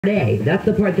A. That's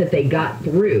the part that they got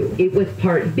through. It was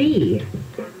part B,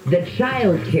 the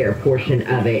child care portion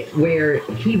of it, where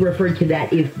he referred to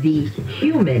that as the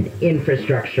human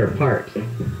infrastructure part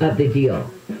of the deal.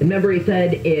 Remember, he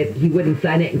said he wouldn't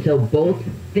sign it until both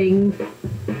things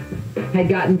had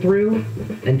gotten through,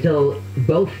 until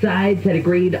both sides had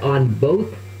agreed on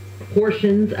both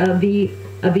portions of the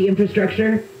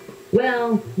infrastructure.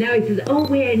 Well, now he says, oh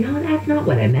wait, no, that's not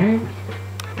what I meant.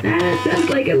 That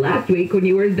sounds like it last week when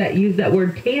you used that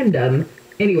word tandem.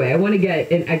 Anyway, I want to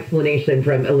get an explanation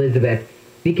from Elizabeth,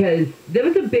 because there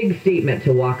was a big statement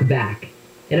to walk back,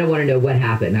 and I want to know what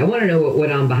happened. I want to know what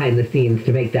went on behind the scenes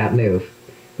to make that move.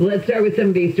 Let's start with some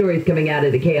of these stories coming out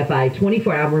of the KFI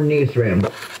 24-hour newsroom.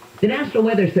 The National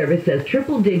Weather Service says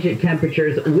triple-digit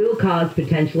temperatures will cause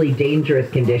potentially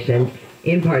dangerous conditions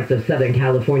in parts of Southern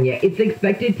California. It's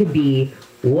expected to be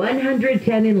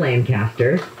 110 in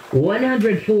Lancaster,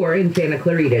 104 in Santa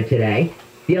Clarita today.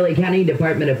 The LA County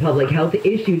Department of Public Health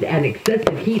issued an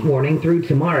excessive heat warning through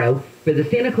tomorrow for the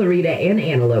Santa Clarita and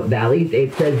Antelope Valleys.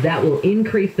 It says that will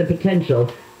increase the potential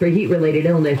for heat-related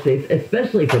illnesses,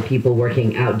 especially for people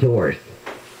working outdoors.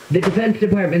 The Defense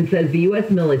Department says the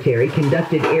U.S. military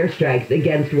conducted airstrikes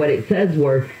against what it says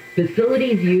were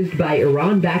facilities used by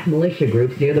Iran-backed militia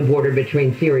groups near the border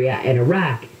between Syria and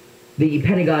Iraq. The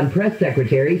Pentagon press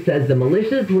secretary says the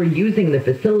militias were using the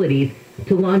facilities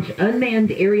to launch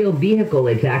unmanned aerial vehicle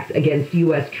attacks against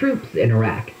U.S. troops in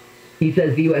Iraq. He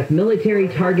says the U.S. military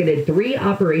targeted 3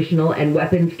 operational and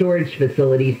weapon storage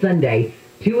facilities Sunday,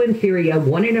 2 in Syria,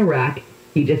 1 in Iraq.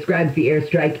 He describes the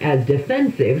airstrike as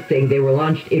defensive, saying they were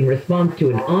launched in response to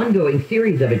an ongoing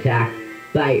series of attacks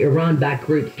by Iran-backed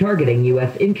groups targeting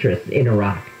U.S. interests in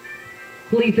Iraq.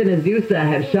 Police in Azusa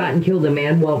have shot and killed a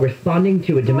man while responding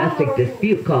to a domestic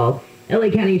dispute call. LA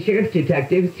County Sheriff's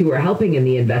detectives who are helping in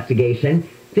the investigation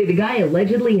say the guy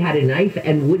allegedly had a knife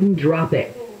and wouldn't drop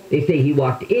it. They say he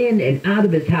walked in and out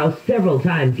of his house several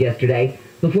times yesterday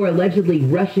before allegedly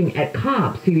rushing at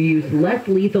cops who used less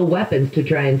lethal weapons to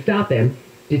try and stop him.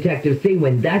 Detectives say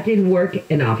when that didn't work,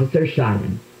 an officer shot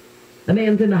him. A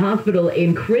man's in the hospital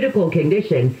in critical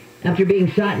condition after being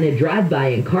shot in a drive-by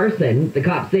in Carson. The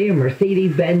cops say a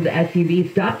Mercedes-Benz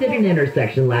SUV stopped at an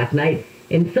intersection last night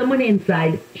and someone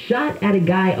inside shot at a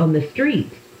guy on the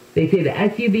street. They say the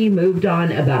SUV moved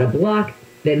on about a block,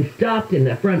 then stopped, and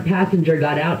the front passenger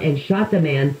got out and shot the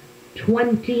man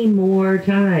 20 more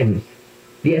times.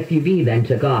 The SUV then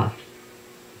took off.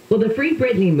 Well, the Free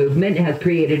Britney movement has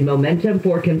created momentum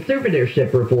for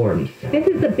conservatorship reforms. This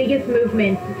is the biggest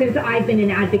movement since I've been in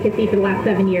advocacy for the last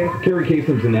 7 years. Carrie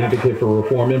Kasem's an advocate for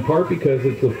reform in part because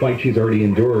it's a fight she's already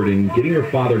endured in getting her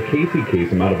father, Casey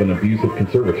Kasem, out of an abusive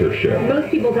conservatorship.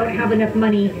 Most people don't have enough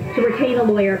money to retain a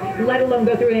lawyer, let alone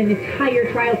go through an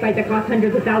entire trial fight that costs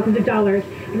hundreds of thousands of dollars.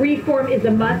 Reform is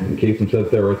a must. Kasem says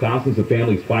there are thousands of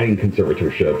families fighting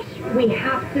conservatorships. We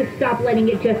have to stop letting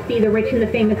it just be the rich and the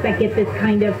famous that get this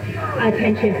kind of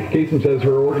attention. Kasem says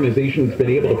her organization's been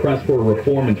able to press for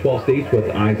reform in 12 states with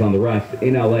eyes on the rest.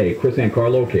 In L.A., Chris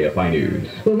Ancarlo, KFI News.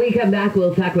 When we come back,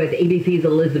 we'll talk with ABC's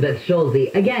Elizabeth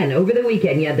Schulze. Again, over the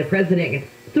weekend, you had the president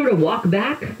sort of walk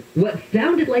back what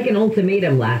sounded like an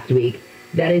ultimatum last week.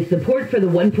 That is, support for the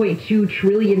 $1.2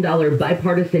 trillion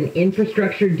bipartisan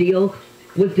infrastructure deal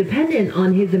was dependent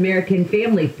on his American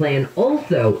Families Plan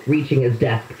also reaching his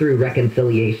desk through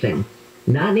reconciliation.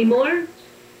 Not anymore?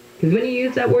 Because when you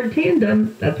use that word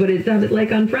tandem, that's what it sounded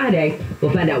like on Friday.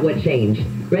 We'll find out what changed.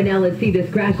 Right now, let's see this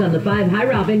crash on the 5. Hi,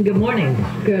 Robin. Good morning.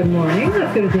 Good morning.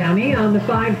 Let's go to Downey on the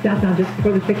 5 southbound just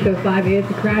before the 605. It's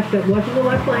a crash that was in the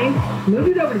left lane. Moved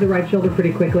it over to the right shoulder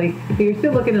pretty quickly. But you're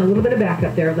still looking at a little bit of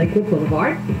backup there at Lakewood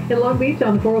Boulevard. In Long Beach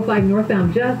on the 405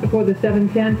 northbound just before the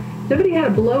 710. Somebody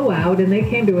had a blowout and they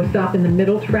came to a stop in the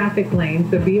middle traffic lane,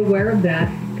 so be aware of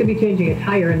that. Could be changing a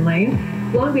tire in lane.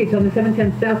 Long Beach on the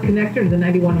 710 South connector to the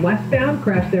 91 westbound.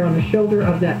 Crash there on the shoulder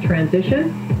of that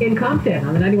transition. In Compton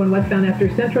on the 91 westbound after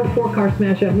Central, 4-car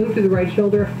smash up, moved to the right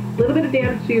shoulder. A little bit of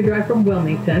damage to your drive from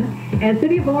Wilmington. And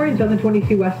City of Orange on the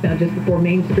 22 westbound just before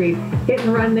Main Street. Hit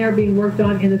and run there being worked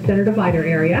on in the center divider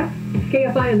area.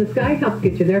 KFI in the sky helps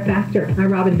get you there faster.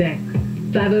 I'm Robin Banks.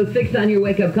 5:06 on your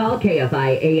wake-up call.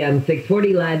 KFI AM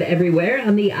 640 live everywhere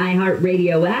on the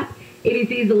iHeartRadio app.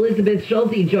 ABC's Elizabeth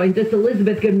Schulze joins us.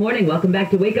 Elizabeth, good morning. Welcome back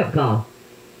to Wake Up Call.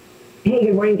 Hey,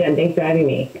 good morning, Jen. Thanks for having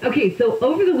me. Okay, so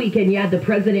over the weekend, you had the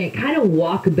president kind of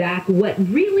walk back what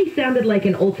really sounded like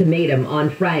an ultimatum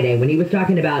on Friday when he was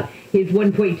talking about his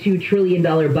 $1.2 trillion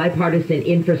bipartisan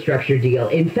infrastructure deal.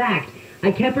 In fact,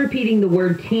 I kept repeating the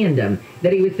word tandem,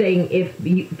 that he was saying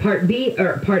if Part B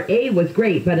or Part A was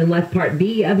great, but unless Part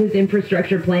B of his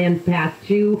infrastructure plan passed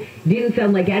too, didn't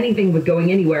sound like anything was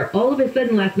going anywhere. All of a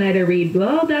sudden last night I read,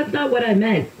 well, that's not what I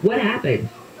meant. What happened?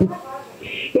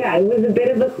 Yeah, it was a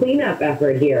bit of a cleanup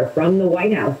effort here from the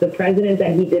White House. The president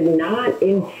said he did not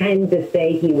intend to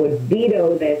say he would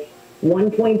veto this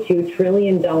 $1.2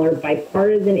 trillion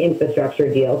bipartisan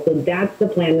infrastructure deal. So that's the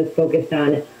plan that's focused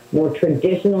on more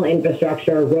traditional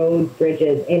infrastructure, roads,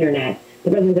 bridges, internet.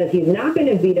 The president says he's not going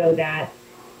to veto that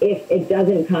if it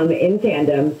doesn't come in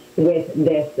tandem with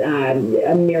this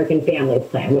American Families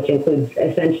Plan, which includes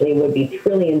essentially would be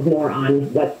trillions more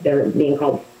on what they're being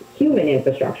called human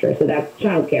infrastructure. So that's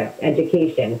childcare,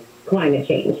 education, climate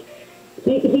change.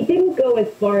 He didn't go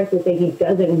as far as to say he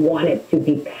doesn't want it to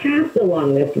be passed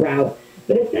along this route,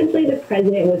 but essentially the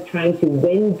president was trying to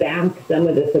win back some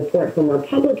of the support from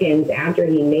Republicans after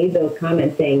he made those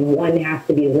comments saying one has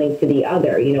to be linked to the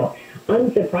other. You know,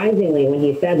 unsurprisingly, when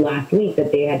he said last week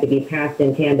that they had to be passed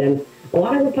in tandem, a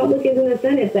lot of Republicans in the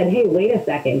Senate said, hey, wait a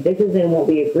second, this isn't what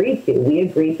we agreed to. We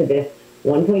agreed to this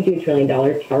 $1.2 trillion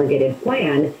targeted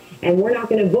plan, and we're not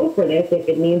going to vote for this if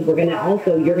it means you're going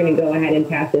to go ahead and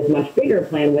pass this much bigger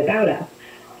plan without us.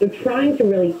 So trying to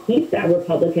really keep that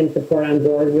Republican support on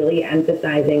board, really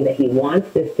emphasizing that he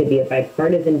wants this to be a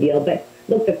bipartisan deal. But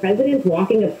look, the president's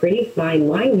walking a pretty fine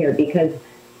line here because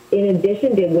in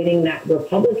addition to winning that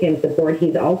Republican support,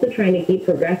 he's also trying to keep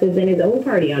progressives in his own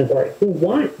party on board who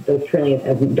want those trillions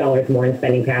of dollars more in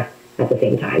spending passed at the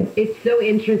same time. It's so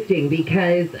interesting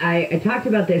because I talked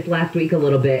about this last week a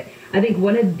little bit. I think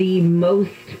one of the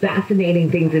most fascinating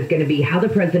things is going to be how the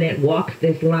president walks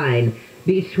this line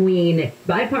between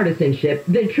bipartisanship,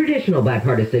 the traditional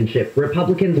bipartisanship,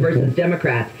 Republicans versus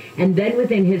Democrats, and then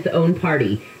within his own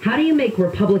party. How do you make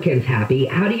Republicans happy?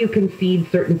 How do you concede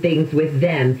certain things with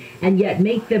them and yet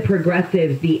make the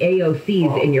progressives, the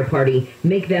AOCs in your party,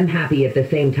 make them happy at the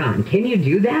same time? Can you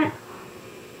do that?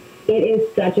 It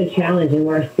is such a challenge, and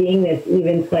we're seeing this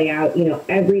even play out,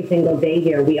 every single day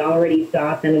here. We already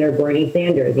saw Senator Bernie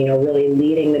Sanders, really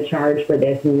leading the charge for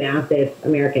this massive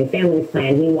American Families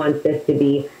Plan. He wants this to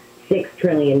be $6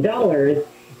 trillion.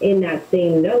 In that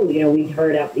same note, we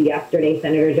heard up yesterday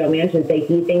Senator Joe Manchin say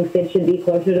he thinks it should be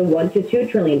closer to $1 to $2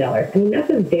 trillion. I mean, that's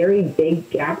a very big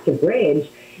gap to bridge.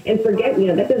 And forget,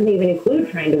 that doesn't even include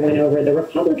trying to win over the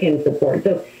Republican support.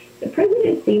 So the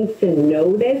president seems to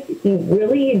know this. He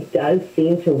really does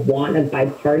seem to want a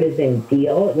bipartisan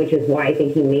deal, which is why I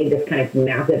think he made this kind of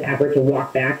massive effort to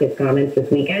walk back his comments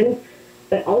this weekend.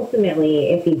 But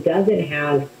ultimately, if he doesn't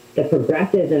have the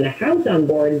progressives in the House on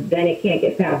board, then it can't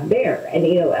get passed there. And,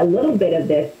 a little bit of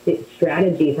this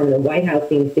strategy from the White House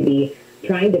seems to be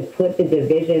trying to put the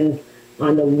divisions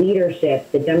on the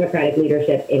leadership, the Democratic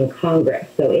leadership in Congress.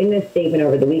 So in this statement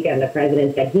over the weekend, the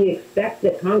president said he expects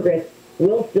that Congress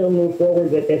will still move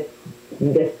forward with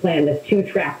this plan, this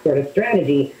two-track sort of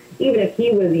strategy, even if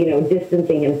he was,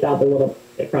 distancing himself a little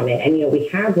bit from it. And, we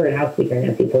have heard House Speaker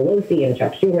Nancy Pelosi and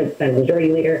Chuck Schumer, the Senate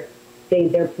Majority Leader, say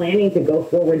they're planning to go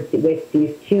forward with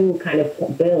these two kind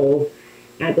of bills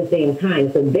at the same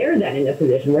time. So they're then in a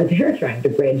position where they're trying to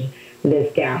bridge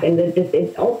this gap. And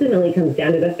it ultimately comes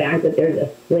down to the fact that there's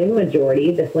a slim majority.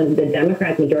 The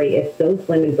Democrats' majority is so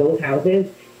slim in both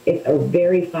houses. It's a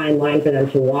very fine line for them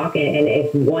to walk, and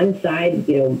if one side,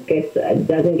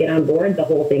 doesn't get on board, the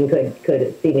whole thing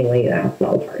could seemingly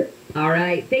fall apart. All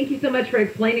right. Thank you so much for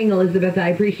explaining, Elizabeth. I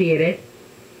appreciate it.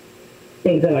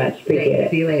 Thanks so much. Appreciate it.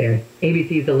 See you later.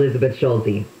 ABC's Elizabeth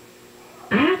Schulte.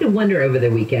 I had to wonder over the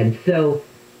weekend, so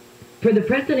for the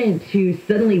president to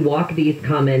suddenly walk these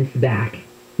comments back,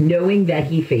 knowing that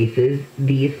he faces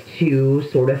these two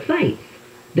sort of fights,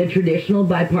 the traditional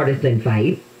bipartisan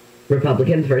fight,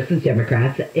 Republicans versus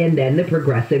Democrats, and then the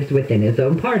progressives within his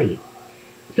own party.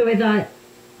 So I thought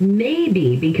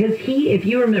maybe because he, if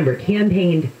you remember,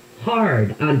 campaigned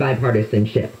hard on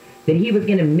bipartisanship, that he was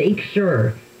going to make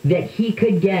sure that he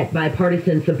could get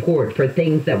bipartisan support for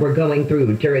things that were going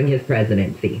through during his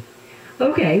presidency.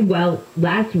 Okay, well,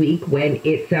 last week when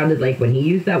it sounded like when he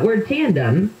used that word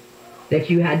tandem, that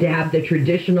you had to have the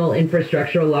traditional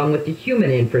infrastructure along with the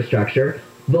human infrastructure,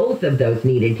 both of those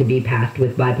needed to be passed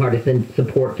with bipartisan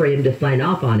support for him to sign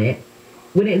off on it.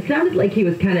 When it sounded like he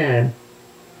was kind of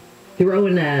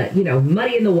throwing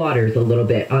muddy in the waters a little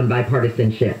bit on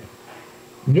bipartisanship.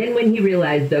 Then when he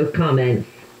realized those comments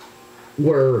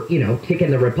were,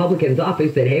 ticking the Republicans off,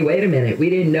 who said, hey, wait a minute,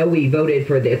 we didn't know we voted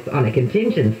for this on a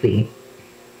contingency.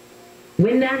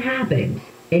 When that happened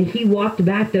and he walked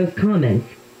back those comments,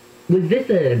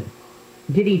 did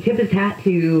he tip his hat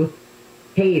to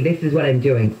hey, this is what I'm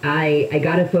doing. I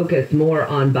got to focus more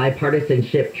on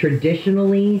bipartisanship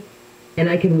traditionally, and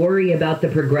I can worry about the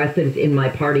progressives in my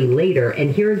party later.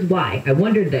 And here's why. I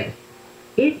wondered this.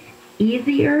 It's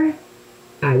easier,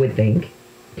 I would think,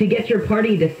 to get your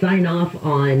party to sign off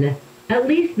on at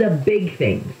least the big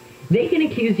things. They can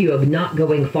accuse you of not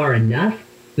going far enough,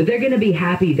 but they're going to be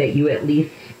happy that you at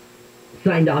least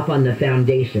signed off on the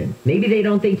foundation. Maybe they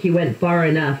don't think you went far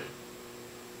enough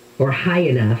or high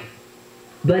enough,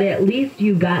 but at least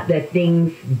you got the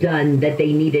things done that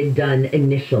they needed done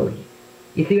initially.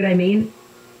 You see what I mean?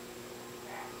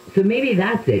 So maybe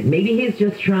that's it. Maybe he's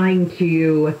just trying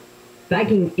to,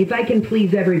 if I can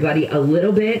please everybody a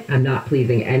little bit, I'm not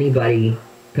pleasing anybody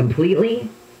completely.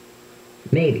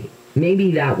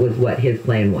 Maybe that was what his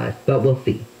plan was, but we'll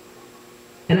see.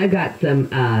 And I've got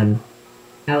some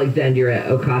Alexandria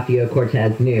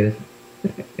Ocasio-Cortez news.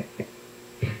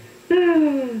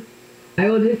 I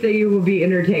will just say you will be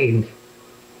entertained.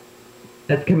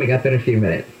 That's coming up in a few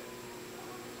minutes.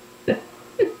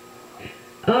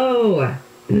 Oh,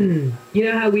 you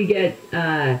know how we get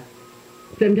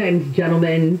sometimes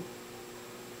gentlemen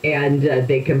and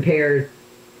they compare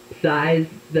size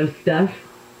of stuff?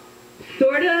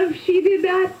 Sort of, she did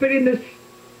that, but in the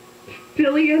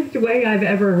silliest way I've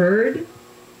ever heard.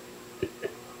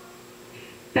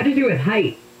 Had to do with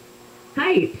height.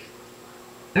 Height.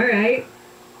 All right.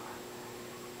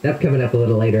 That's coming up a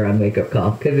little later on Wake Up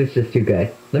Call, because it's just too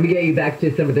good. Let me get you back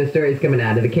to some of the stories coming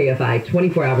out of the KFI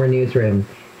 24-hour newsroom.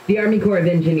 The Army Corps of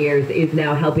Engineers is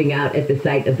now helping out at the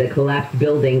site of the collapsed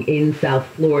building in South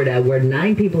Florida, where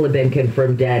 9 people have been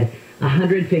confirmed dead.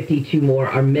 152 more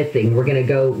are missing. We're going to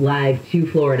go live to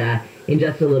Florida in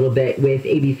just a little bit with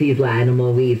ABC's Lionel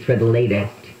Moise for the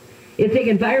latest. It's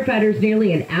taken firefighters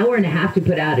nearly an hour and a half to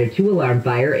put out a 2-alarm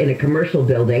fire in a commercial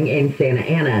building in Santa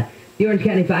Ana. The Orange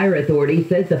County Fire Authority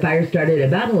says the fire started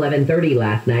about 11:30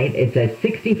 last night. It says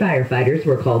 60 firefighters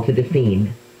were called to the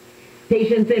scene.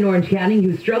 Patients in Orange County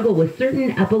who struggle with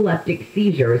certain epileptic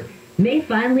seizures may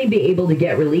finally be able to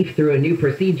get relief through a new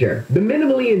procedure. The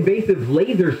minimally invasive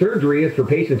laser surgery is for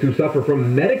patients who suffer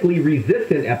from medically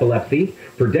resistant epilepsy.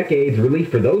 For decades, relief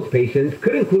for those patients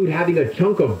could include having a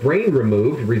chunk of brain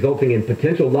removed, resulting in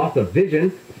potential loss of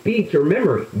vision, speech, or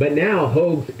memory. But now,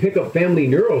 Hoag's Pickup Family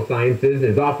Neurosciences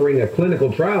is offering a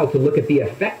clinical trial to look at the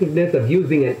effectiveness of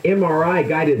using an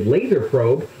MRI-guided laser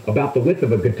probe about the width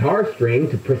of a guitar string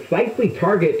to precisely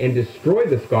target and destroy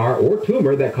the scar or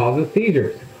tumor that causes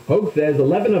seizures. Hoag says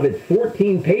 11 of its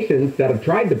 14 patients that have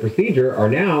tried the procedure are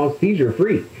now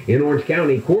seizure-free. In Orange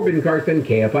County, Corbin Carson,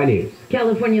 KFI News.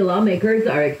 California lawmakers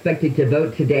are expected to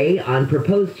vote today on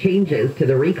proposed changes to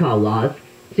the recall laws.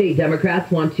 State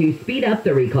Democrats want to speed up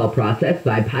the recall process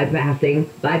by bypassing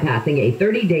a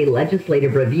 30-day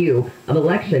legislative review of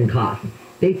election costs.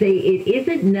 They say it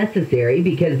isn't necessary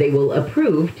because they will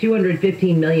approve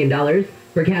 $215 million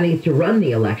for counties to run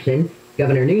the election.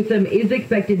 Governor Newsom is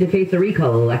expected to face a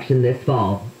recall election this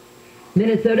fall.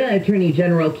 Minnesota Attorney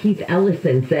General Keith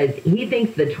Ellison says he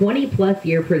thinks the 20-plus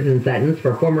year prison sentence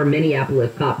for former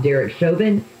Minneapolis cop Derek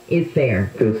Chauvin is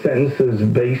fair. The sentence is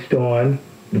based on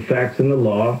the facts and the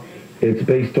law. It's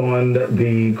based on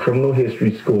the criminal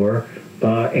history score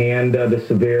and the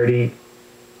severity.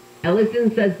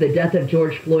 Ellison says the death of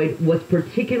George Floyd was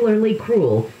particularly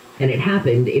cruel, and it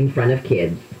happened in front of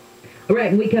kids. All right,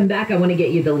 when we come back, I want to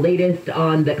get you the latest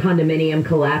on the condominium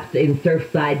collapse in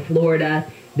Surfside, Florida.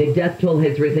 The death toll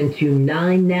has risen to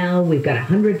 9 now. We've got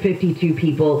 152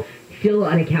 people still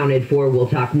unaccounted for. We'll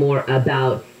talk more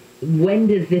about when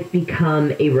does this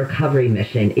become a recovery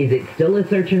mission? Is it still a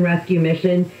search and rescue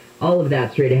mission? All of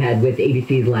that straight ahead with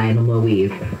ABC's Lionel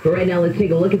Moise. But right now, let's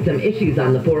take a look at some issues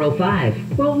on the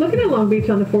 405. Well, looking at Long Beach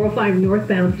on the 405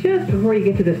 northbound, just before you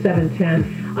get to the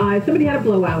 710, somebody had a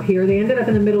blowout here. They ended up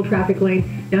in the middle traffic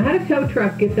lane. Now, had a tow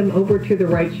truck get them over to the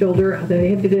right shoulder.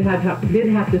 They did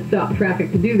have to stop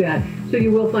traffic to do that, so you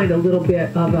will find a little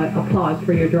bit of a pause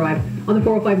for your drive on the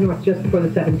 405 north just before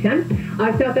the 710.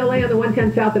 South LA on the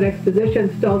 110 south at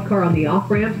Exposition, stalled car on the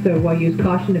off-ramp, so use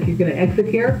caution if you're going to exit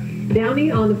here.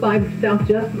 Downey on the 5 south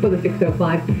just before the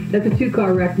 605. That's a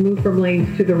 2-car wreck. Move from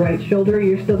lanes to the right shoulder.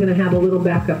 You're still going to have a little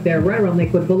backup there right around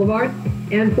Lakewood Boulevard.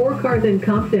 And 4 cars in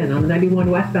Compton on the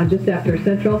 91 westbound just after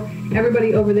Central.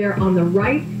 Everybody over there on the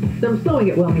right. Some slowing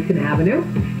at Wilmington Avenue.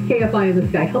 KFI in the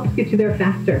Sky helps get you there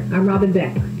faster. I'm Robin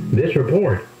Banks. This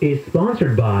report is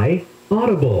sponsored by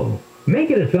Audible. Make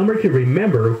it a summer to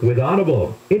remember with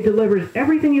Audible. It delivers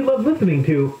everything you love listening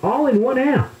to all in one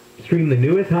app. Stream the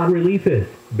newest hot releases,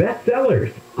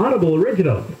 bestsellers, Audible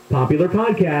originals, popular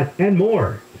podcasts, and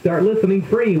more. Start listening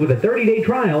free with a 30-day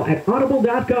trial at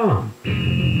audible.com.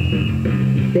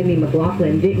 Sydney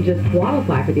McLaughlin didn't just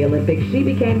qualify for the Olympics, she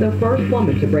became the first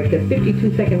woman to break the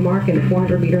 52-second mark in the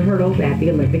 400-meter hurdles at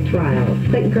the Olympic trials.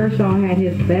 Clayton Kershaw had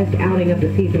his best outing of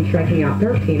the season, striking out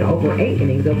 13 over 8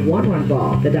 innings of one-run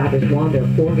ball. The Dodgers won their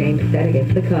 4-game set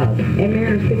against the Cubs. And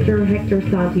Mariners pitcher Hector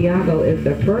Santiago is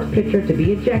the first pitcher to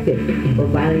be ejected for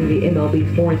violating the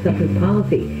MLB's foreign substance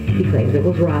policy. He claims it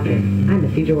was rosin. I'm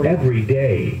Missy Jordan. Every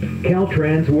day,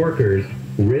 Caltrans workers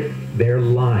risk their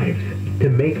lives to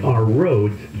make our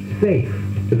roads safe.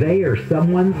 They are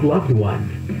someone's loved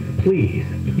ones. Please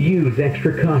use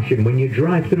extra caution when you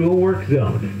drive through a work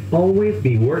zone. Always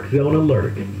be work zone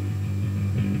alert.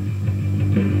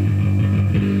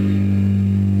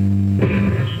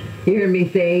 You heard me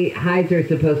say highs are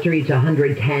supposed to reach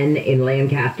 110 in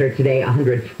Lancaster today,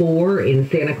 104 in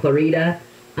Santa Clarita.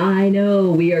 I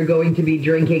know we are going to be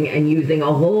drinking and using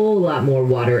a whole lot more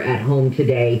water at home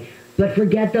today, but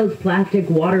forget those plastic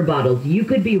water bottles. You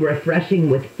could be refreshing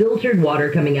with filtered water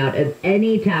coming out of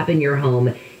any tap in your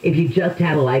home if you just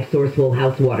had a Life Source whole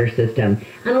house water system.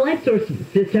 And a Life Source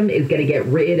system is going to get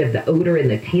rid of the odor and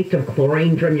the taste of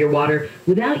chlorine from your water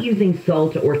without using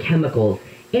salt or chemicals.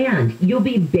 And you'll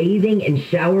be bathing and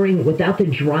showering without the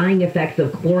drying effects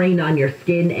of chlorine on your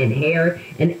skin and hair.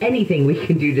 And anything we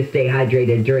can do to stay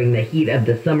hydrated during the heat of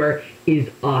the summer is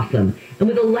awesome. And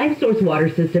with a Life Source water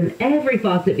system, every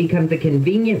faucet becomes a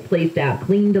convenient place to have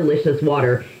clean, delicious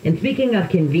water. And speaking of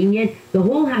convenient, the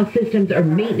whole house systems are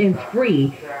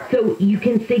maintenance-free, so you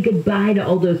can say goodbye to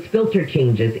all those filter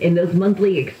changes and those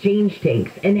monthly exchange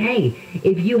tanks. And hey,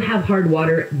 if you have hard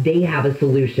water, they have a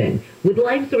solution. With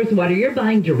Life Source water, you're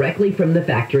buying directly from the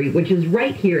factory, which is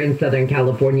right here in Southern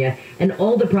California, and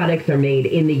all the products are made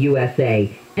in the USA.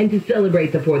 And to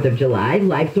celebrate the 4th of July,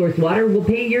 Life Source water will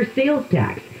pay your sales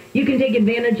tax. You can take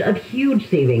advantage of huge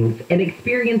savings and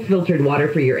experience filtered water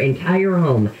for your entire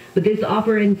home. But this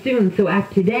offer ends soon, so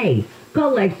act today.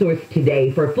 Call Life Source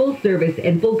today for full service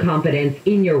and full confidence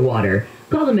in your water.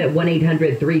 Call them at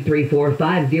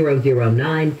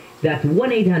 1-800-334-5009. That's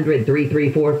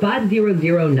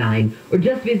 1-800-334-5009. Or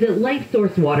just visit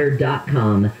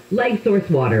lifesourcewater.com. Life Source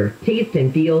Water. Taste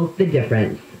and feel the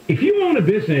difference. If you own a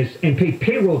business and pay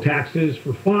payroll taxes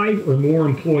for 5 or more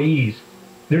employees,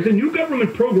 there's a new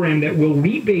government program that will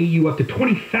rebate you up to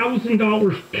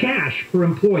 $20,000 cash per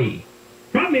employee.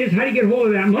 Problem is, how do you get hold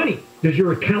of that money? Does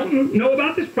your accountant know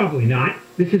about this? Probably not.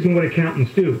 This isn't what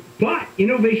accountants do. But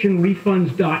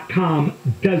InnovationRefunds.com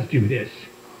does do this.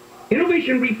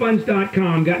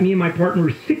 InnovationRefunds.com got me and my partner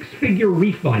a 6-figure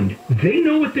refund. They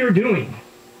know what they're doing.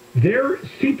 Their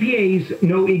CPAs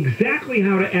know exactly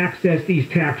how to access these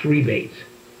tax rebates.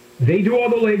 They do all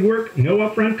the legwork, no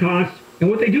upfront costs, and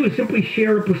what they do is simply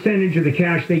share a percentage of the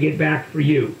cash they get back for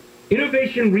you.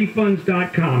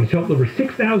 InnovationRefunds.com has helped over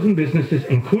 6,000 businesses,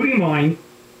 including mine,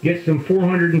 get some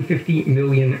 $450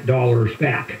 million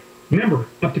back. Remember,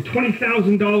 up to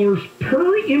 $20,000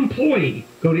 per employee.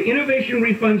 Go to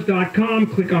InnovationRefunds.com,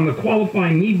 click on the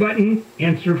Qualify Me button,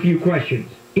 answer a few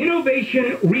questions.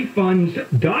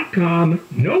 InnovationRefunds.com,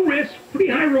 no risk, pretty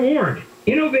high reward.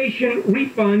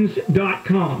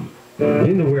 InnovationRefunds.com.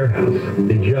 In the warehouse,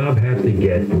 the job has to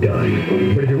get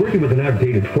done. But if you're working with an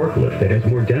outdated forklift that has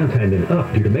more downtime than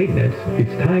up due to maintenance,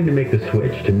 it's time to make the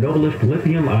switch to Novalift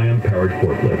lithium-ion powered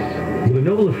forklifts. With a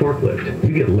Novalift forklift,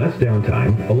 you get less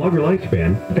downtime, a longer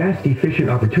lifespan, fast, efficient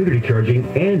opportunity charging,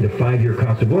 and a 5-year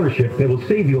cost of ownership that will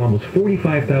save you almost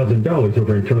 $45,000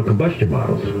 over internal combustion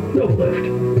models.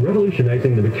 Novalift,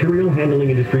 revolutionizing the material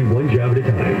handling industry one job at a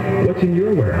time. What's in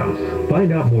your warehouse?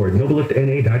 Find out more at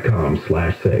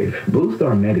novaliftna.com/save. Blue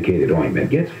Star medicated ointment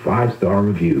gets 5-star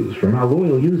reviews from our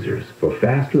loyal users for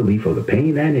fast relief of the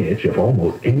pain and itch of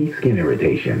almost any skin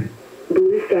irritation.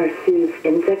 Blue Star soothes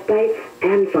insect bites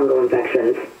and fungal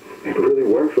infections. It really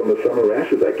works on the summer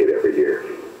rashes I get every year.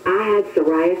 I had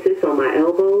psoriasis on my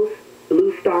elbows.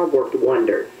 Blue Star worked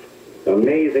wonders.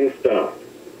 Amazing stuff.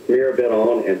 Smear a bit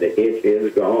on and the itch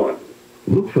is gone.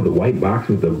 Look for the white box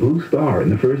with the Blue Star in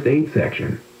the first aid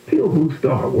section. Feel Blue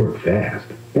Star work fast.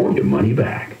 Or your money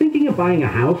back. Thinking of buying a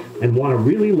house and want a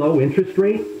really low interest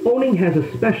rate? Owning has a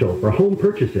special for home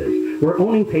purchases, where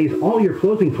Owning pays all your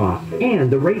closing costs,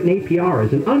 and the rate in APR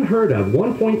is an unheard of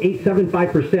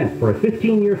 1.875% for a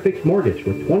 15-year fixed mortgage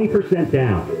with 20%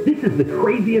 down. This is the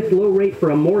craziest low rate for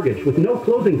a mortgage with no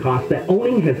closing costs that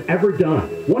Owning has ever done.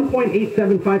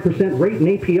 1.875% rate in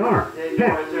APR.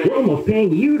 Heck, we're almost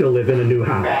paying you to live in a new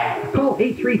house. Call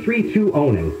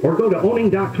 833-2-OWNING or go to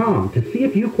owning.com to see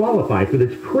if you qualify for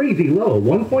this crazy low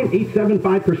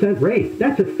 1.875% rate.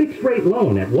 That's a fixed rate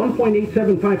loan at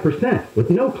 1.875% with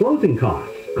no closing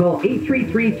costs. Call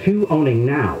 833-2-OWNING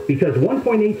now, because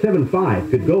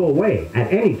 1.875 could go away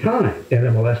at any time.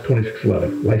 NMLS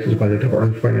 2611, licensed by the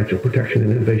Department of Financial Protection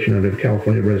and Innovation under the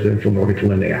California Residential Mortgage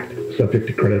Lending Act. Subject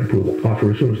to credit approval.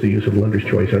 Offer assumes the use of lender's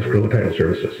choice escrow and title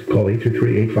services. Call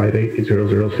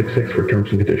 823-858-0066 for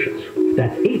terms and conditions.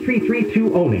 That's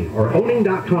 833-2-OWNING or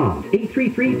owning.com.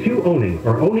 833-2-OWNING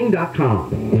or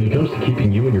owning.com. When it comes to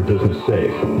keeping you and your business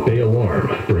safe, Bay Alarm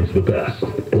brings the best.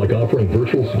 Like offering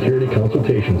virtual security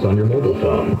consultations on your mobile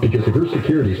phone. Because if your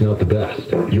security is not the best,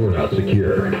 you're not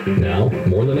secure. Now,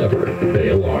 more than ever, Bay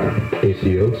Alarm.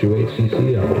 ACO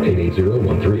 28CCL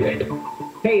 880138.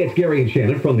 Hey, it's Gary and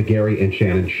Shannon from the Gary and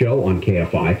Shannon Show on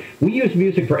KFI. We use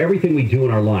music for everything we do in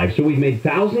our lives, so we've made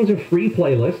thousands of free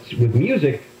playlists with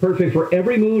music perfect for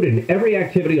every mood and every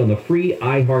activity on the free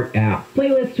iHeart app.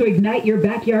 Playlists to ignite your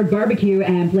backyard barbecue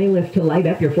and playlists to light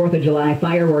up your 4th of July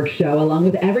fireworks show, along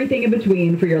with everything in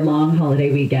between for your long holiday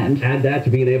weekend. Add that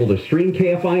to being able to stream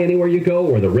KFI anywhere you go,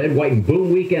 or the Red, White, and Boom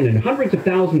weekend, and hundreds of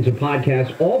thousands of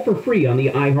podcasts, all for free on the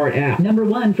iHeart app.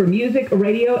 #1 for music,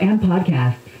 radio, and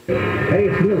podcasts. Hey,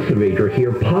 it's Neil Saavedra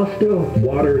here. Pasta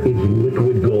water is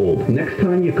liquid gold. Next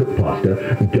time you cook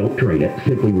pasta, don't drain it.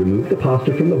 Simply remove the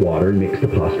pasta from the water and mix the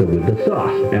pasta with the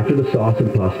sauce. After the sauce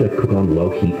and pasta cook on low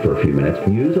heat for a few minutes,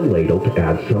 use a ladle to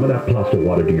add some of that pasta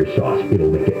water to your sauce.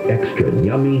 It'll make it extra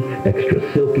yummy, extra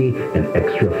silky, and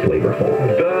extra flavorful.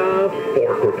 The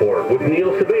Fork Report with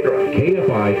Neil Saavedra.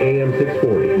 KFI AM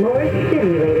 640. More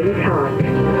stimulating talk.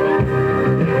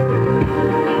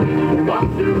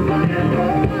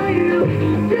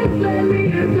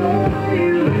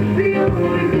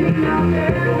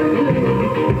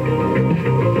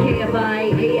 KFI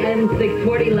AM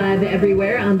 640 live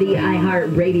everywhere on the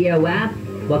iHeart Radio app.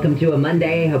 Welcome to a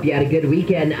Monday. Hope you had a good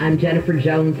weekend. I'm Jennifer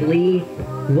Jones-Lee.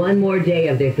 One more day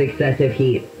of this excessive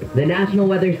heat. The National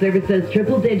Weather Service says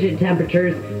triple-digit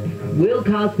temperatures will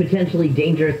cause potentially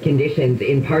dangerous conditions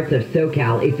in parts of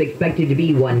SoCal. It's expected to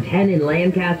be 110 in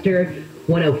Lancaster,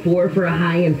 104 for a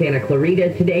high in Santa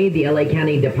Clarita today. The LA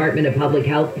County Department of Public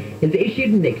Health has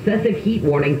issued an excessive heat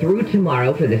warning through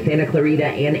tomorrow for the Santa Clarita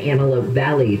and Antelope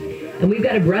valleys. And we've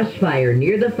got a brush fire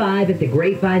near the 5 at the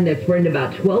Grapevine that's burned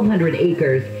about 1,200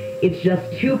 acres. It's just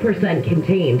 2%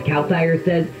 contained. CAL FIRE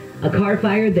says a car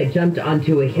fire that jumped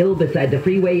onto a hill beside the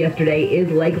freeway yesterday is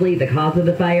likely the cause of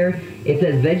the fire. It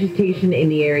says vegetation in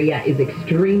the area is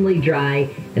extremely dry,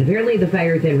 and apparently the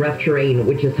fire is in rough terrain,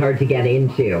 which is hard to get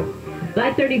into.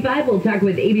 5:35, we'll talk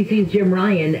with ABC's Jim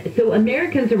Ryan. So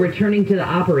Americans are returning to the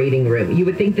operating room. You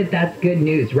would think that that's good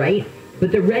news, right?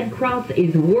 But the Red Cross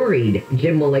is worried.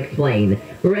 Jim will explain.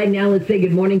 But right now, let's say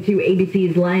good morning to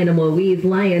ABC's Lionel Moise.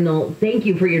 Lionel, thank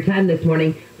you for your time this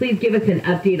morning. Please give us an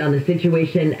update on the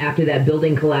situation after that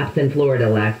building collapse in Florida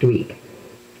last week.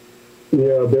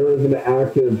 Yeah, there is an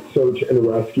active search and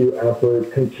rescue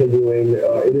effort continuing.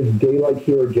 It is daylight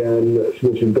here again,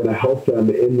 which is going to help them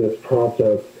in this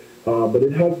process. But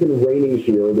it has been raining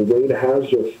here. The rain has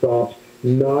just stopped.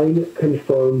 9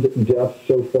 confirmed deaths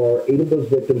so far. 8 of those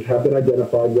victims have been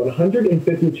identified.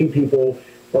 152 people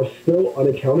are still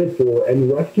unaccounted for. And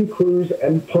rescue crews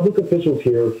and public officials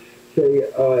here say,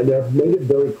 and have made it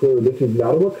very clear, this is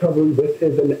not a recovery. This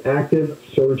is an active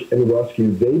search and rescue.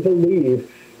 They believe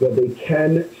that they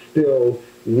can still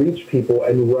reach people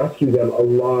and rescue them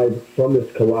alive from this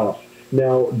collapse.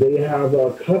 Now, they have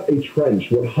cut a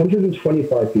trench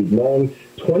 125 feet long,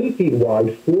 20 feet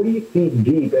wide, 40 feet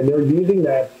deep, and they're using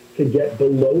that to get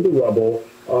below the rubble.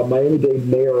 Miami-Dade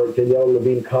Mayor Danielle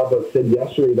Levine-Cava said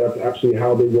yesterday that's actually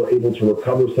how they were able to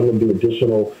recover some of the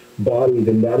additional bodies,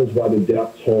 and that is why the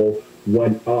death toll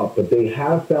went up. But they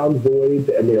have found voids,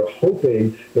 and they are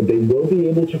hoping that they will be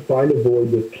able to find a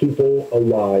void with people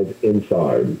alive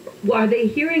inside. Well, are they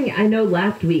hearing, I know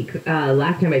last week,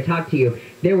 last time I talked to you,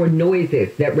 there were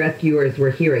noises that rescuers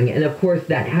were hearing, and of course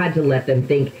that had to let them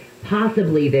think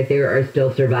possibly that there are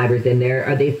still survivors in there.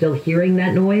 Are they still hearing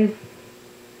that noise?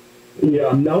 Yeah,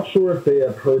 I'm not sure if they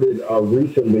have heard it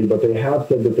recently, but they have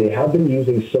said that they have been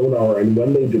using sonar, and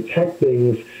when they detect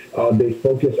things, they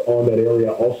focus on that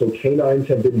area. Also, canines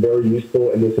have been very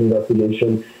useful in this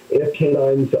investigation. If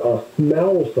canines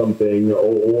smell something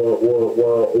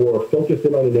or focus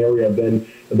in on an area, then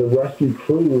the rescue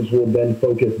crews will then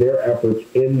focus their efforts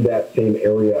in that same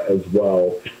area as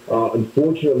well.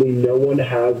 Unfortunately, no one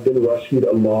has been rescued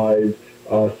alive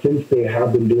since they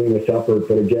have been doing this effort.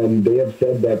 But again, they have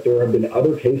said that there have been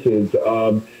other cases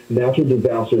of natural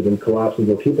disasters and collapses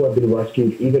where people have been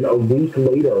rescued even a week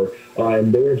later,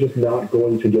 and they are just not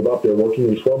going to give up. They're working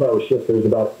in 12-hour shifts. There's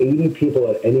about 80 people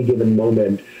at any given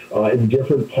moment in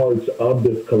different parts of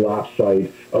this collapse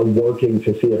site working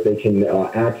to see if they can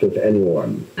access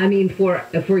anyone. I mean,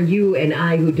 for you and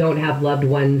I who don't have loved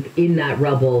ones in that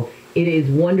rubble, it is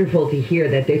wonderful to hear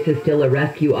that this is still a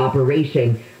rescue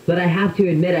operation. But I have to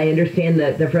admit, I understand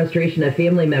the frustration of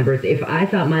family members. If I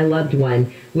thought my loved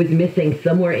one was missing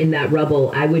somewhere in that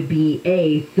rubble, I would be,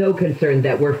 A, so concerned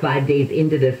that we're 5 days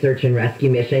into this search and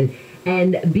rescue mission,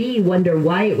 and B, wonder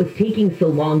why it was taking so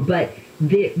long. But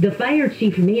the fire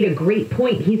chief made a great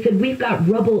point. He said, we've got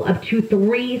rubble up to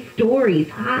 3 stories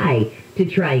high to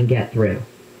try and get through.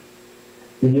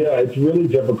 Yeah, it's really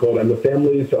difficult, and the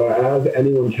families, as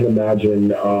anyone can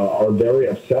imagine, are very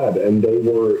upset, and they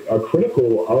were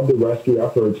critical of the rescue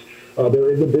efforts.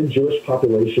 There is a big Jewish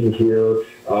population here,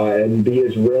 and the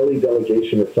Israeli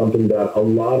delegation is something that a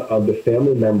lot of the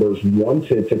family members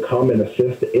wanted to come and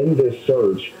assist in this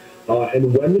search.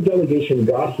 And when the delegation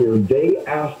got here, they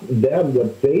asked them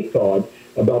what they thought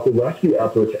about the rescue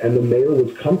efforts, and the mayor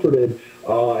was comforted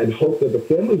and hoped that the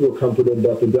families were comforted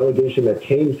that the delegation that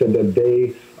came said that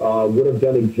they would have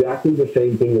done exactly the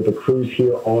same thing that the crews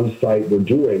here on site were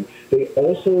doing. They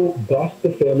also bused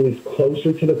the families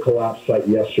closer to the collapse site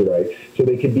yesterday so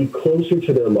they could be closer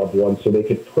to their loved ones, so they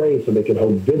could pray, so they could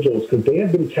hold vigils, because they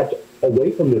had been kept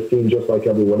away from this scene just like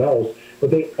everyone else.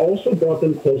 But they also brought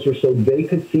them closer so they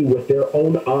could see with their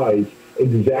own eyes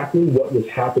exactly what was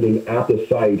happening at the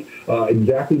site,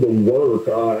 exactly the work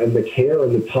and the care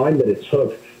and the time that it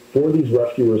took for these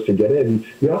rescuers to get in.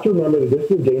 You have to remember that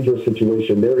this is a dangerous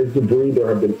situation. There is debris, there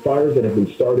have been fires that have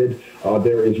been started,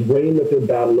 there is rain that they're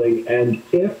battling, and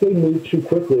if they move too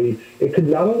quickly, it could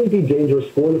not only be dangerous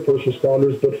for the first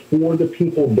responders, but for the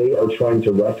people they are trying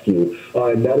to rescue,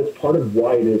 and that is part of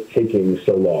why it is taking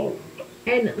so long.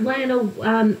 And Lionel,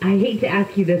 I hate to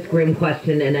ask you this grim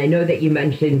question, and I know that you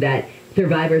mentioned that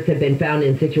survivors have been found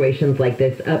in situations like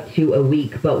this up to a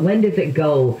week, but when does it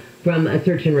go from a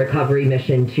search and recovery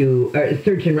mission to, or a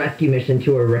search and rescue mission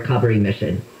to a recovery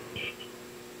mission?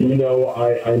 You know,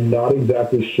 I'm not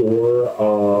exactly sure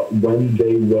when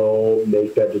they will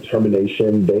make that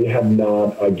determination. They have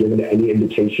not given any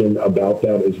indication about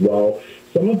that as well.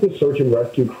 Some of the search and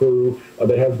rescue crew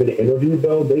that has been interviewed,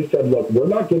 though, they said, look, we're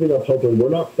not giving up hope and we're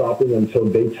not stopping until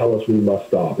they tell us we must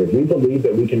stop. If we believe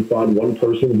that we can find one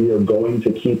person, we are going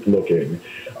to keep looking.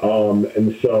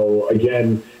 And so,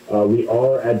 again, we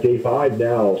are at day 5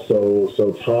 now,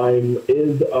 so time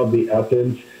is of the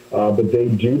essence. But they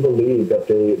do believe that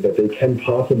they can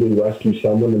possibly rescue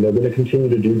someone, and they're going to continue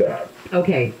to do that.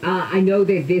 Okay, I know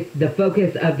that the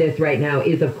focus of this right now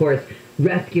is, of course,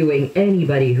 rescuing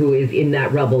anybody who is in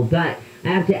that rubble, but I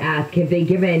have to ask, have they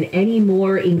given any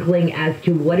more inkling as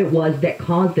to what it was that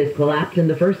caused this collapse in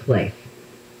the first place?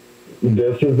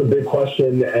 This is the big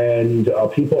question, and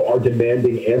people are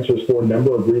demanding answers for a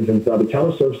number of reasons. Now, the town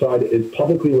of Surfside is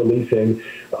publicly releasing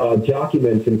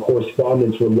documents and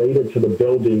correspondence related to the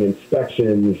building,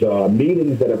 inspections,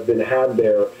 meetings that have been had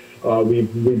there.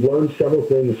 We've learned several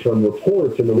things from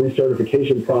reports and the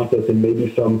recertification process and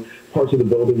maybe some parts of the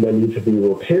building that need to be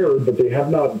repaired, but they have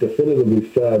not definitively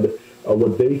said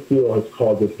what they feel has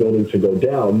caused this building to go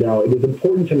down. Now, it is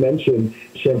important to mention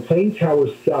Champlain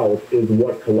Towers South is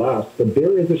what collapsed, but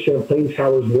there is a Champlain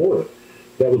Towers North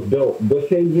that was built the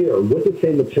same year with the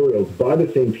same materials by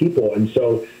the same people. And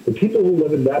so the people who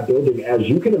live in that building, as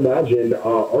you can imagine,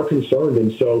 are concerned.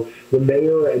 And so the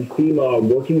mayor and FEMA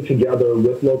working together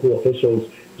with local officials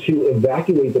to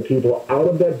evacuate the people out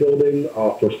of that building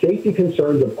for safety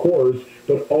concerns, of course,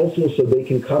 but also so they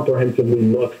can comprehensively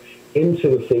look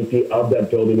into the safety of that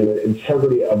building and the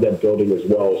integrity of that building as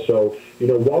well. So, you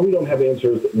know, while we don't have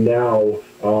answers now,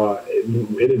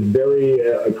 it is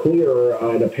very clear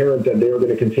and apparent that they are going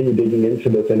to continue digging into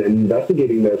this and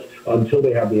investigating this until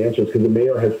they have the answers, because the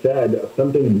mayor has said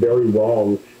something very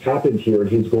wrong happened here and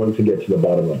he's going to get to the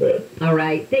bottom of it. All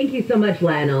right. Thank you so much,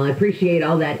 Lionel. I appreciate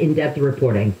all that in-depth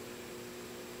reporting.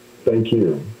 Thank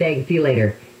you. Thanks. See you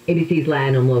later. ABC's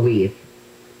Lionel Louise.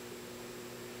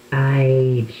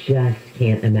 I just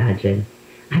can't imagine.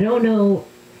 I don't know.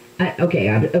 Okay,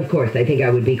 of course, I think I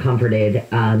would be comforted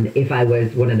if I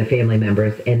was one of the family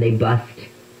members and they bust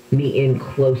me in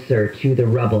closer to the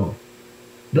rubble.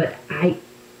 But I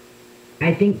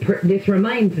think this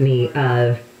reminds me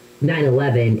of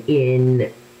 9/11 in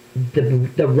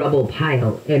the rubble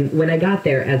pile. And when I got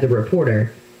there as a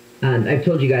reporter, I've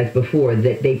told you guys before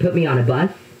that they put me on a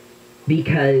bus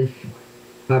because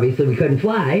obviously we couldn't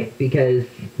fly because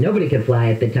nobody could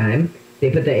fly at the time.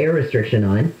 They put the air restriction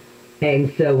on.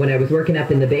 And so when I was working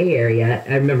up in the Bay Area,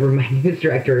 I remember my news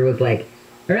director was like,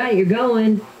 all right, you're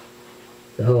going.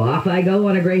 So off I go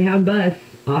on a Greyhound bus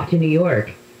off to New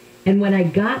York. And when I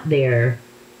got there,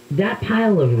 that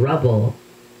pile of rubble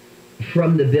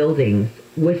from the buildings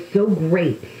was so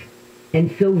great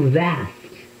and so vast.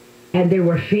 And there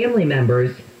were family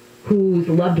members whose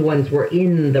loved ones were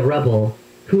in the rubble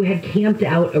who had camped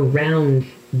out around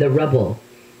the rubble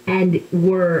and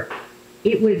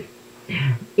it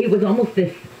was almost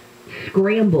this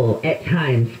scramble at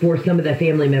times for some of the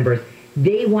family members.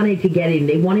 They wanted to get in.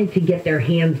 They wanted to get their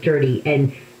hands dirty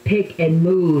and pick and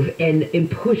move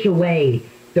and push away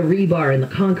the rebar and the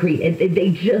concrete. And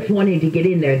they just wanted to get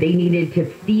in there. They needed to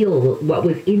feel what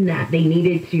was in that. They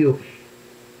needed to,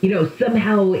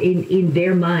 somehow in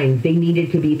their minds, they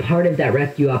needed to be part of that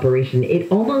rescue operation.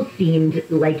 It almost seemed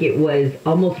like it was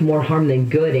almost more harm than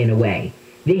good in a way.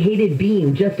 They hated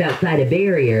being just outside a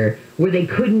barrier where they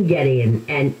couldn't get in.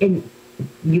 And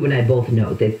you and I both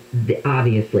know that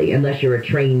obviously, unless you're a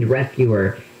trained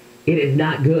rescuer, it is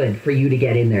not good for you to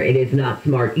get in there. It is not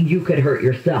smart. You could hurt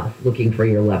yourself looking for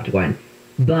your loved one.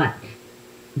 But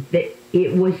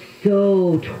it was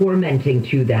so tormenting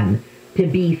to them to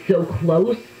be so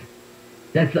close.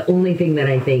 That's the only thing that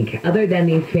I think, other than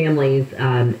these families,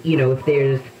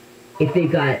 if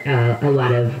they've got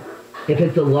if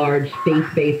it's a large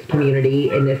faith-based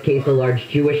community, in this case a large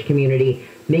Jewish community,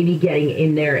 maybe getting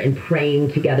in there and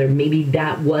praying together, maybe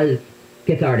that was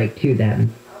cathartic to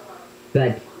them.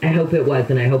 But I hope it was,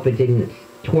 and I hope it didn't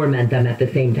torment them at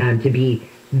the same time to be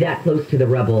that close to the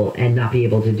rubble and not be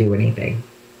able to do anything.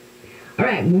 All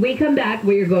right, when we come back,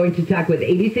 we are going to talk with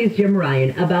ABC's Jim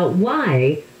Ryan about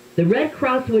why the Red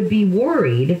Cross would be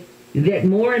worried that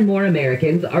more and more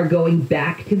Americans are going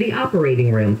back to the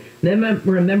operating room.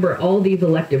 Remember, all these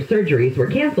elective surgeries were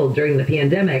canceled during the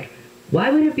pandemic.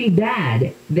 Why would it be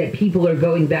bad that people are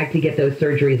going back to get those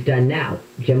surgeries done now?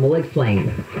 Jim will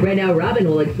explain. Right now, Robin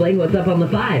will explain what's up on the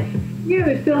 5. Yeah,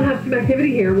 they still have some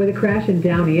activity here with a crash in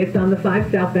Downey. It's on the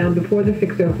 5 southbound before the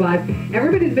 605.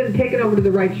 Everybody's been taken over to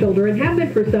the right shoulder and have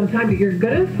been for some time, but you're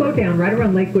going to slow down right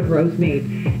around Lakewood Rosemead.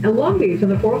 And Long Beach on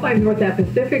the 405 north at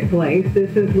Pacific Place.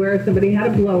 This is where somebody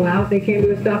had a blowout. They came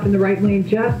to a stop in the right lane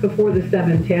just before the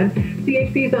 710.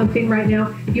 CHP is on scene right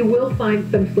now. You will find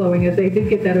some slowing as they did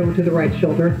get that over to the right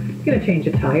shoulder. It's going to change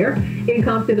a tire. In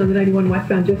Compton on the 91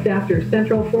 westbound just after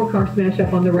Central, 4-car smash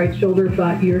up on the right shoulder,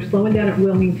 but you're slowing down at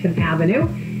Wilmington Avenue.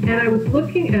 And I was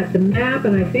looking at the map,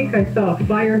 and I think I saw a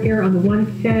fire here on the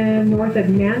 110 north at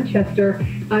Manchester.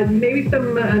 Maybe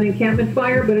an encampment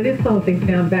fire, but it is slowing things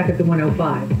down back at the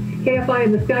 105. KFI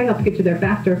in the sky helps get you there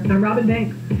faster. I'm Robin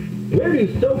Banks. Where do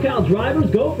SoCal drivers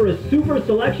go for a super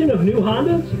selection of new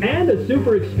Hondas and a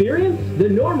super experience? The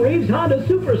Norm Reeves Honda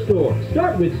Superstore.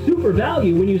 Start with super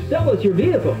value when you sell us your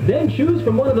vehicle. Then choose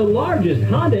from one of the largest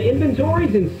Honda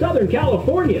inventories in Southern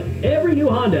California. Every new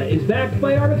Honda is backed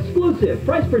by our exclusive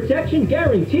price protection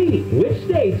guarantee, which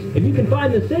states if you can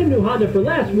find the same new Honda for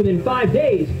less within 5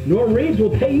 days, Norm Reeves will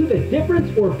pay you the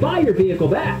difference or buy your vehicle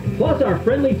back. Plus, our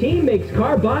friendly team makes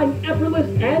car buying effortless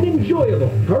and enjoyable.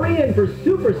 Hurry in for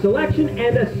super selection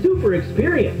and a super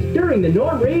experience during the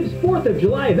Norm Reeves 4th of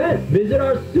July event. Visit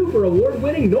our super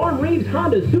award-winning Norm Reeves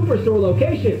Honda Superstore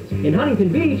locations in Huntington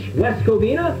Beach, West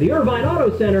Covina, the Irvine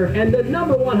Auto Center, and the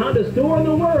 #1 Honda store in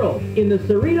the world in the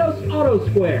Cerritos Auto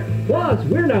Square. Plus,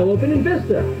 we're now open in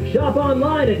Vista. Shop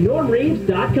online at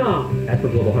normreeves.com. As for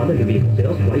Global Honda New Vehicle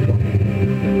Sales 2020.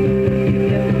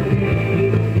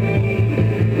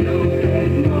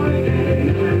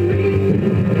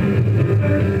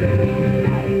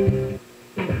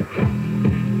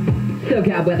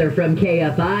 SoCal weather from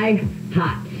KFI,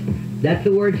 hot. That's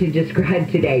the word to describe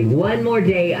today. One more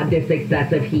day of this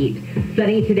excessive heat.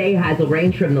 Sunny today, highs will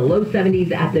range from the low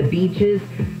 70s at the beaches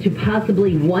to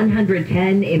possibly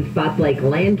 110 in spots like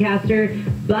Lancaster.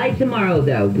 By tomorrow,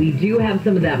 though, we do have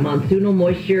some of that monsoonal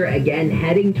moisture again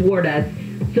heading toward us,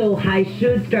 so highs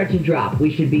should start to drop.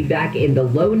 We should be back in the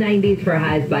low 90s for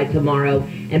highs by tomorrow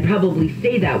and probably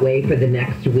stay that way for the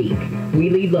next week. We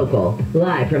lead local,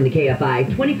 live from the KFI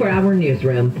 24-hour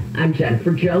newsroom. I'm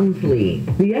Jennifer Jones-Lee.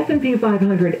 The S&P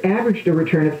 500 averaged a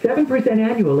return of 7%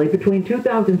 annually between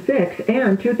 2006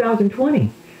 and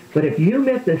 2020. But if you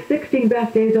missed the 16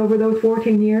 best days over those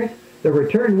 14 years, the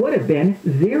return would have been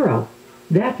 0.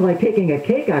 That's like taking a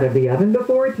cake out of the oven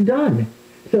before it's done.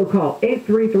 So call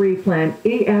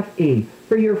 833-PLAN-EFE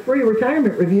for your free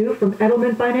retirement review from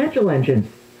Edelman Financial Engines.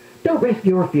 Don't risk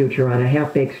your future on a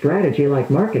half-baked strategy like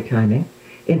market timing.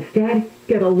 Instead,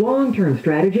 get a long-term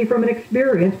strategy from an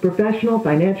experienced professional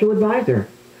financial advisor.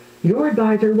 Your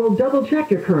advisor will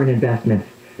double-check your current investments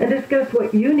and discuss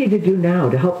what you need to do now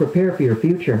to help prepare for your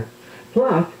future.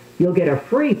 Plus, you'll get a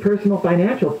free personal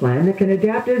financial plan that can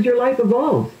adapt as your life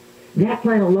evolves. That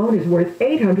plan alone is worth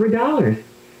 $800.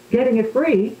 Getting it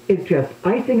free is just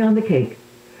icing on the cake.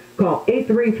 Call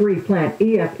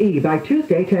 833-PLAN-EFE by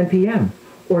Tuesday, 10 p.m.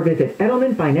 or visit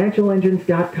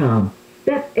EdelmanFinancialEngines.com.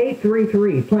 That's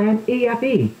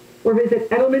 833-PLAN-EFE or visit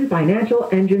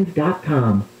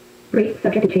EdelmanFinancialEngines.com. Rate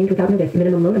subject to change without notice.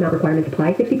 Minimum loan amount requirements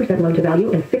apply. 60% loan to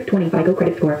value and 620 FICO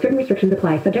credit score. Certain restrictions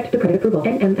apply. Subject to credit approval.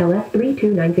 NMLS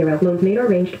 3290. Loans made or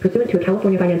arranged pursuant to a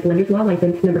California Finance Lenders Law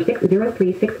license number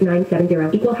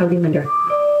 6036970. Equal housing lender.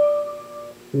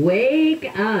 Wake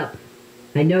up!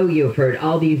 I know you've heard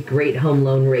all these great home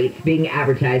loan rates being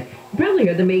advertised. You probably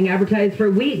heard them being advertised for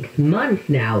weeks, months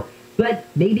now. But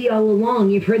maybe all along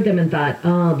you've heard them and thought,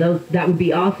 oh, that would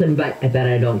be awesome, but I bet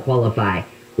I don't qualify.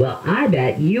 Well, I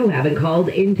bet you haven't called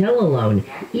IntelliLoan.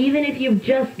 Even if you've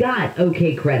just got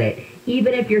okay credit,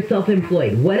 even if you're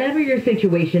self-employed, whatever your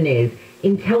situation is,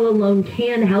 IntelliLoan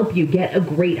can help you get a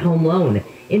great home loan.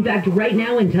 In fact, right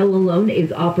now, IntelliLoan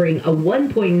is offering a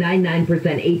 1.99%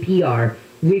 APR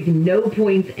with no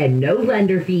points and no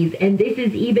lender fees, and this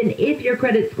is even if your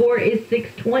credit score is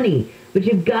 620. But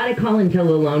you've got to call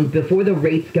IntelliLoan before the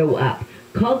rates go up.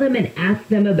 Call them and ask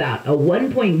them about a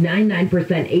 1.99%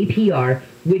 APR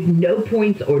with no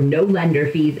points or no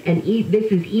lender fees, and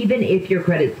this is even if your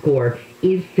credit score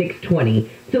is 620.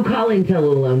 So call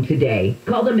IntelliLoan today.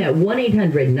 Call them at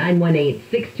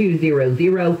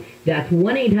 1-800-918-6200. That's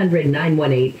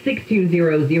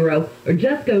 1-800-918-6200, or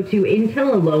just go to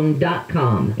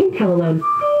IntelliLoan.com. IntelliLoan.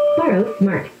 Borrow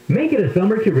smart. Make it a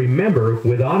summer to remember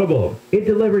with Audible. It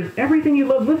delivers everything you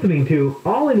love listening to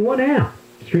all in one app.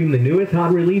 Stream the newest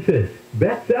hot releases,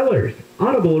 bestsellers,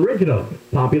 Audible originals,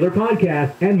 popular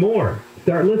podcasts, and more.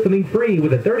 Start listening free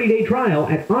with a 30-day trial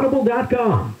at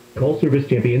audible.com. Call Service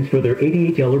Champions for their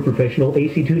 $88 professional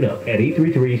AC tune-up at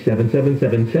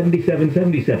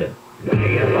 833-777-7777.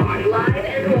 KFI. Live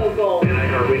and local.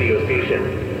 And our radio station.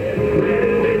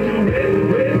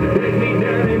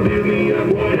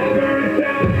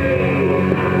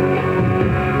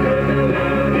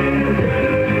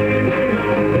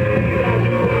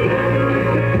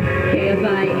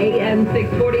 KFI AM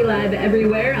 640 live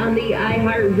everywhere on the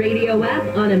iHeartRadio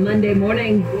app on a Monday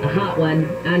morning. A hot one.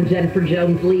 I'm Jennifer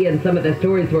Jones-Lee, and some of the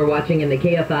stories we're watching in the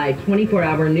KFI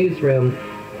 24-hour newsroom.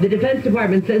 The Defense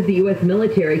Department says the U.S.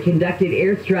 military conducted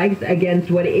airstrikes against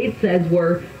what it says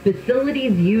were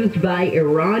facilities used by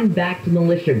Iran-backed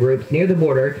militia groups near the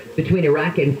border between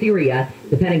Iraq and Syria.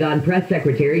 The Pentagon press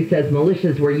secretary says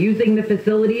militias were using the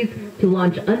facilities to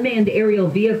launch unmanned aerial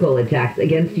vehicle attacks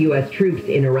against U.S. troops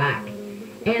in Iraq.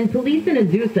 And police in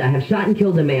Azusa have shot and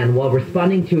killed a man while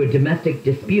responding to a domestic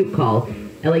dispute call.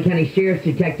 LA County Sheriff's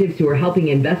detectives who are helping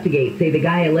investigate say the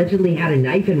guy allegedly had a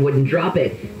knife and wouldn't drop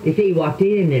it. They say he walked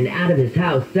in and out of his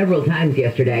house several times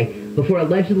yesterday before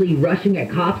allegedly rushing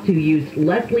at cops who used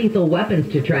less lethal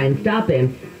weapons to try and stop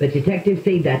him. But detectives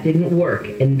say that didn't work,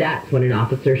 and that's when an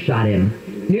officer shot him.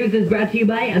 News is brought to you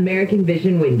by American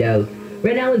Vision Windows.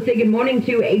 Right now, let's say good morning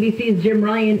to ABC's Jim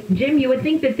Ryan. Jim, you would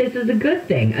think that this is a good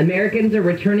thing. Americans are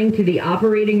returning to the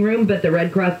operating room, but the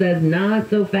Red Cross says not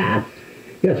so fast.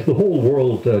 Yes, the whole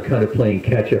world kind of playing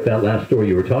catch-up. That last story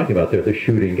you were talking about there, the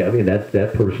shooting, I mean,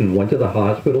 that person went to the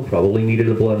hospital, probably needed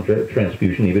a blood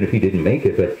transfusion, even if he didn't make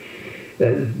it. But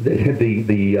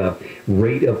the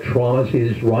rate of traumas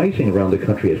is rising around the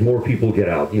country as more people get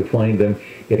out. You find them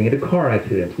getting into car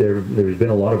accidents. There's been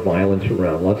a lot of violence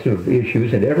around, lots of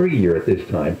issues, and every year at this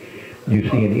time, you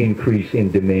see an increase in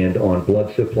demand on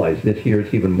blood supplies. This year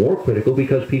it's even more critical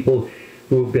because people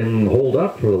who've been holed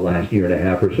up for the last year and a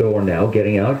half or so are now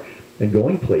getting out and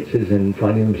going places and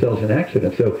finding themselves in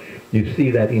accidents. So you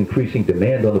see that increasing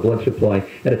demand on the blood supply,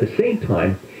 and at the same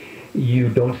time, you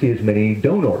don't see as many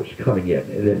donors coming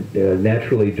in.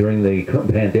 Naturally, during the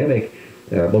pandemic,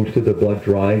 most of the blood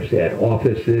drives at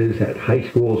offices, at high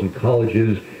schools and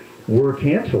colleges were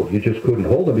canceled. You just couldn't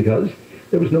hold them because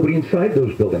there was nobody inside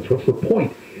those buildings. What's the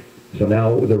point? So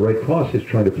now the Red Cross is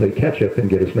trying to play catch-up and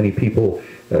get as many people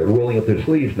rolling up their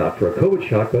sleeves, not for a COVID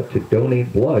shot, but to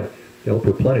donate blood to help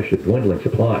replenish the dwindling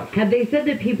supply. Have they said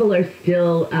that people are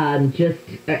still just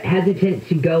hesitant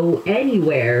to go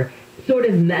anywhere, sort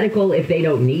of medical, if they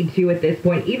don't need to at this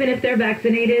point, even if they're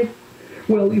vaccinated?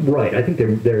 Well, right. I think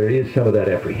there is some of that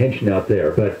apprehension out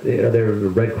there, but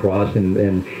the Red Cross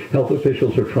and health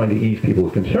officials are trying to ease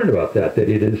people's concern about that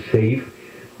it is safe,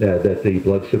 that the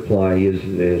blood supply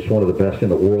is one of the best in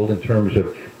the world in terms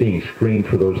of being screened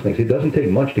for those things. It doesn't take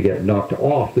much to get knocked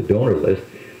off the donor list.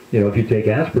 if you take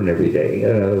aspirin every day,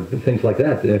 things like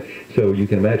that. So you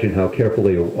can imagine how careful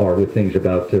they are with things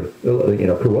about,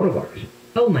 coronavirus.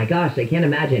 Oh my gosh, I can't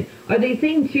imagine. Are they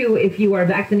saying too, if you are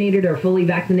vaccinated or fully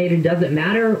vaccinated, doesn't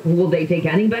matter? Will they take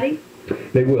anybody?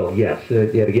 They will, yes.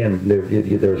 Yet again,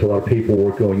 there's a lot of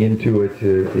paperwork going into it.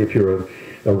 If you're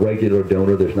a regular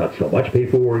donor, there's not so much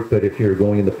paperwork, but if you're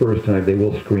going in the first time, they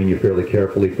will screen you fairly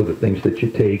carefully for the things that you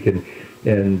take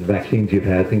and vaccines you've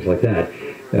had, things like that,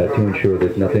 to ensure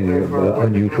that nothing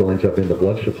unusual ends up in the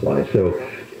blood supply. So,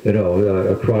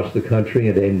 across the country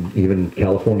and even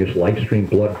California's LifeStream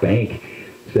Blood Bank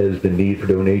says the need for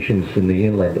donations in the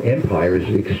Inland Empire is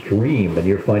extreme, and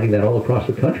you're finding that all across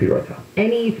the country right now.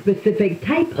 Any specific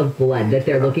type of blood that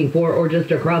they're looking for, or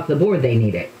just across the board they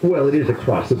need it? Well, it is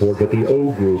across the board, but the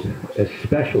O group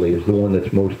especially is the one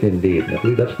that's most in need. I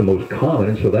believe that's the most common,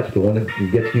 and so that's the one that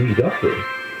gets used up first.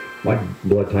 My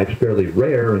blood type's fairly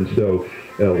rare, and so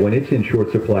when it's in short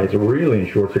supply, it's really in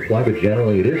short supply, but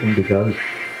generally it isn't because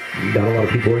not a lot of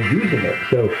people are using it.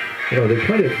 So, they're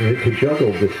trying to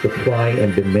juggle this supply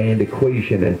and demand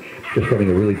equation and just having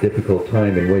a really difficult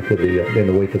time in the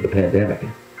wake of the pandemic.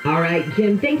 All right,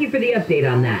 Jim, thank you for the update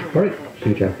on that. All right, see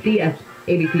you, John. See ya.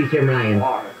 ABC's Jim Ryan.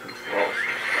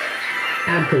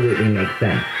 Absolutely makes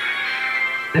sense.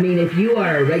 I mean, if you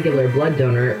are a regular blood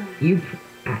donor,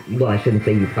 I shouldn't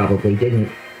say you probably didn't.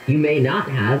 You may not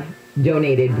have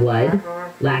donated blood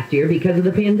last year because of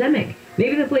the pandemic.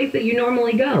 Maybe the place that you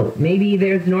normally go. Maybe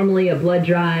there's normally a blood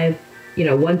drive,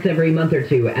 once every month or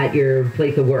two at your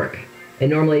place of work.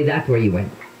 And normally that's where you went.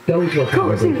 Those were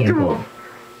probably canceled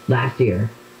last year.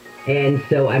 And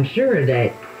so I'm sure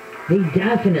that they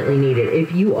definitely need it.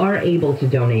 If you are able to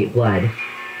donate blood,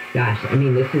 gosh, I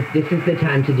mean, this is the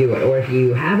time to do it. Or if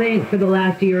you haven't for the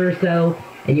last year or so,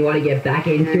 and you want to get back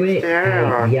into it,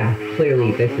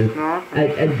 clearly this is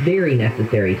a very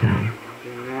necessary time.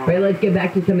 All right, let's get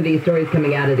back to some of these stories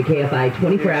coming out of the KFI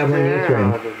 24-hour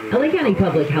newsroom. LA County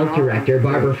Public Health Director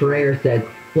Barbara Ferrer says,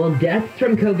 while deaths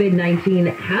from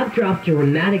COVID-19 have dropped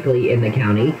dramatically in the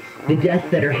county, the deaths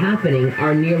that are happening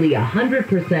are nearly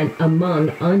 100% among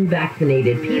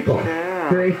unvaccinated people.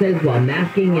 Ferrer says while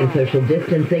masking and social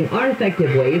distancing are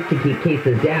effective ways to keep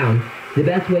cases down, the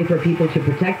best way for people to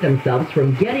protect themselves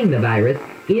from getting the virus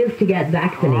is to get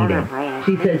vaccinated.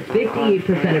 She says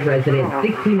 58% of residents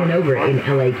 16 and over in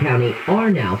LA County are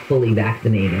now fully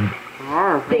vaccinated.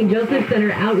 St. Joseph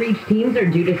Center outreach teams are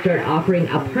due to start offering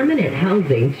a permanent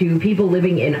housing to people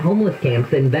living in homeless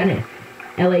camps in Venice.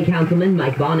 LA Councilman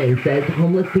Mike Bonin says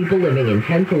homeless people living in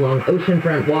tents along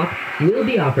Oceanfront Walk will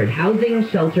be offered housing,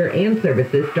 shelter, and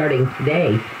services starting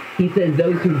today. He says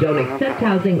those who don't accept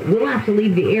housing will have to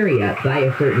leave the area by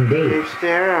a certain date.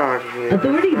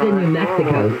 Authorities in New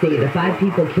Mexico say the 5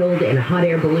 people killed in a hot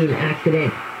air balloon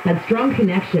accident had strong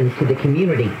connections to the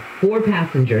community. 4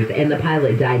 passengers and the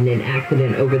pilot died in an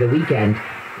accident over the weekend.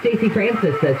 Stacey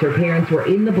Francis says her parents were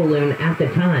in the balloon at the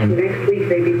time. Next week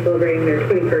they'd be celebrating their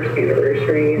 21st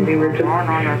anniversary, and they were just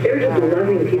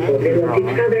loving people. They loved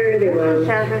each other. They loved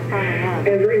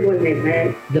everyone they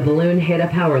met. The balloon hit a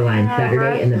power line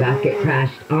Saturday, and the basket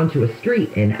crashed onto a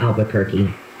street in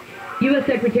Albuquerque. U.S.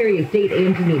 Secretary of State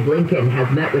Antony Blinken has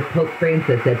met with Pope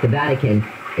Francis at the Vatican.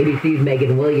 ABC's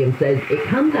Megan Williams says it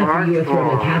comes after U.S.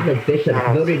 Roman Catholic bishops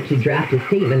voted to draft a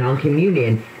statement on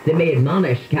communion that may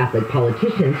admonish Catholic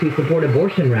politicians who support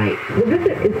abortion rights. The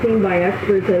visit is seen by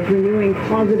experts as renewing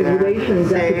positive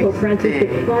relations after Pope Francis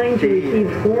declined to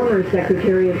receive former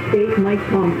Secretary of State Mike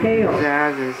Pompeo.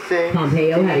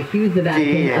 Pompeo had accused the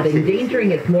Vatican of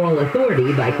endangering its moral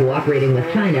authority by cooperating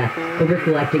with China over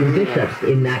selecting bishops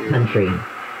in that country.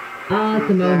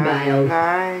 Simone Biles.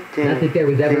 Not that there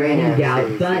was ever any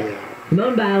doubt, but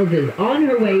Simone Biles is on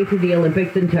her way to the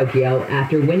Olympics in Tokyo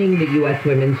after winning the U.S.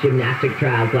 women's gymnastic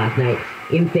trials last night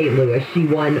in St. Louis. She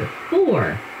won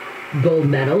 4 gold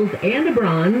medals and a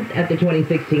bronze at the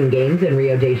 2016 Games in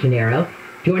Rio de Janeiro.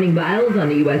 Joining Biles on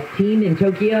the U.S. team in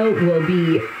Tokyo will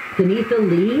be Sunisa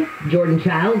Lee, Jordan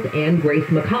Childs, and Grace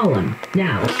McCollum.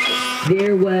 Now,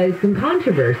 there was some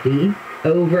controversy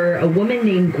over a woman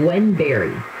named Gwen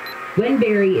Berry. Gwen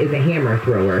Berry is a hammer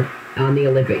thrower on the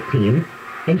Olympic team,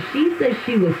 and she says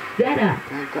she was set up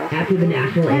after the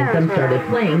national anthem started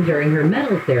playing during her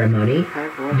medal ceremony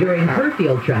during her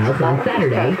field trials on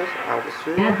Saturday.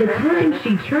 At the time,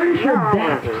 she turned her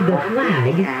back to the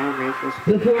flag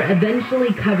before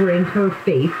eventually covering her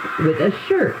face with a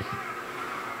shirt.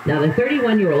 Now, the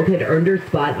 31-year-old had earned her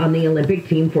spot on the Olympic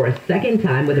team for a second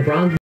time with a bronze